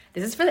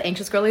This is for the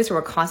anxious girlies who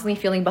are constantly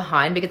feeling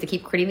behind because they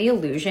keep creating the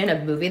illusion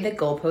of moving the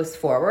goalpost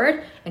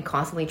forward and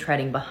constantly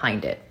treading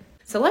behind it.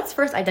 So let's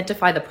first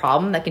identify the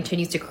problem that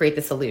continues to create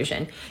this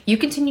illusion. You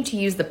continue to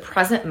use the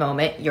present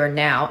moment, your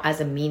now,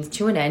 as a means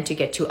to an end to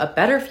get to a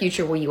better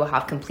future where you will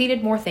have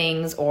completed more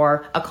things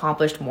or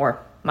accomplished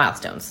more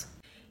milestones.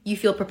 You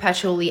feel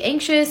perpetually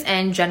anxious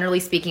and generally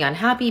speaking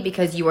unhappy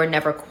because you are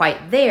never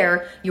quite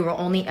there, you are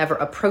only ever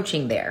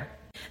approaching there.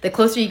 The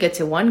closer you get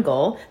to one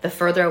goal, the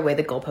further away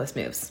the goalpost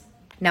moves.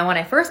 Now, when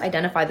I first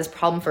identified this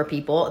problem for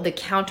people, the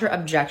counter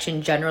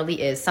objection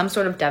generally is some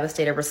sort of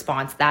devastated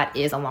response that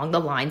is along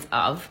the lines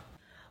of,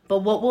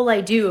 but what will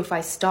I do if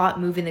I stop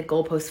moving the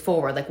goalpost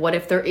forward? Like, what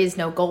if there is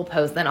no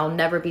goalpost? Then I'll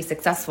never be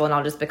successful and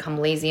I'll just become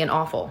lazy and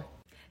awful.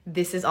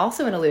 This is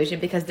also an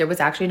illusion because there was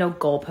actually no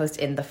goalpost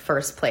in the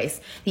first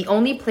place. The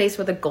only place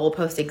where the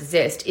goalpost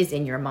exists is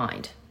in your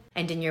mind.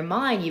 And in your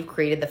mind, you've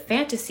created the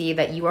fantasy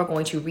that you are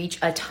going to reach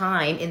a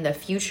time in the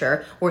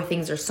future where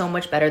things are so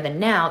much better than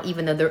now,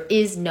 even though there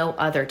is no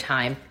other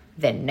time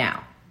than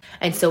now.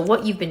 And so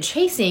what you've been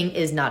chasing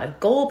is not a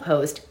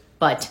goalpost,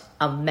 but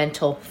a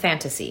mental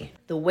fantasy.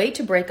 The way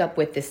to break up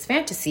with this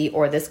fantasy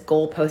or this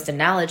goalpost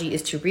analogy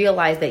is to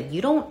realize that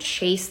you don't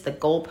chase the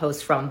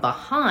goalpost from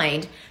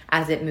behind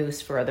as it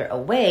moves further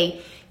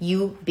away,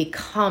 you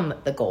become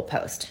the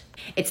goalpost.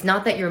 It's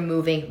not that you're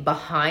moving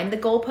behind the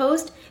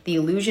goalpost. The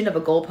illusion of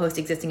a goalpost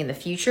existing in the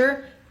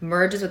future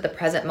merges with the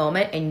present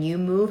moment and you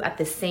move at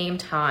the same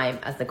time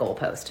as the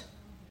goalpost.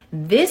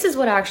 This is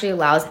what actually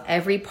allows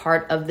every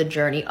part of the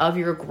journey of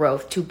your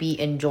growth to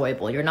be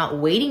enjoyable. You're not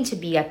waiting to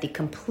be at the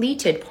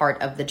completed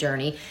part of the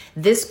journey.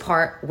 This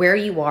part, where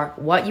you are,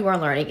 what you are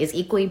learning, is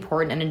equally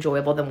important and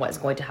enjoyable than what's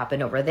going to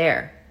happen over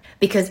there.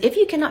 Because if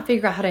you cannot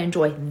figure out how to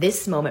enjoy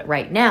this moment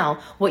right now,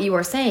 what you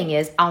are saying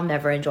is, I'll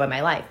never enjoy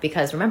my life.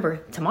 Because remember,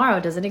 tomorrow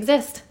doesn't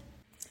exist.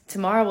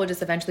 Tomorrow will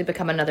just eventually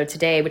become another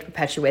today, which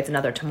perpetuates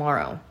another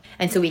tomorrow.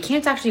 And so we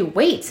can't actually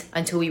wait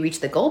until we reach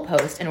the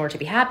goalpost in order to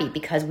be happy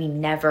because we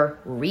never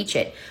reach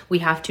it. We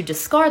have to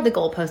discard the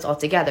goalpost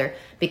altogether,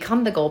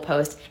 become the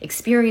goalpost,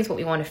 experience what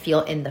we want to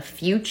feel in the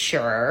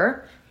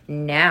future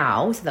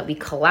now so that we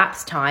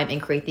collapse time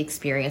and create the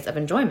experience of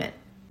enjoyment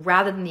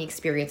rather than the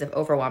experience of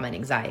overwhelm and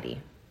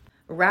anxiety.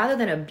 Rather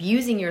than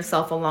abusing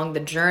yourself along the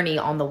journey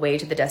on the way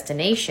to the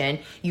destination,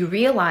 you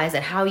realize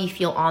that how you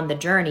feel on the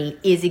journey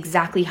is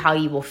exactly how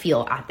you will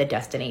feel at the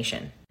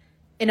destination.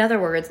 In other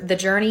words, the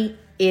journey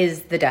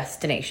is the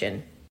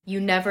destination. You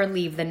never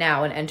leave the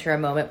now and enter a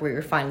moment where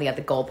you're finally at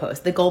the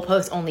goalpost. The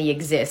goalpost only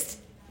exists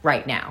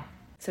right now.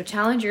 So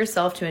challenge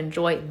yourself to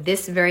enjoy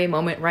this very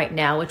moment right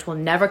now, which will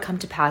never come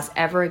to pass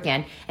ever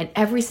again, and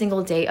every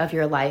single day of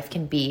your life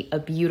can be a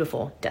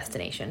beautiful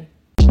destination.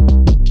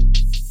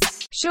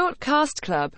 Shortcast Club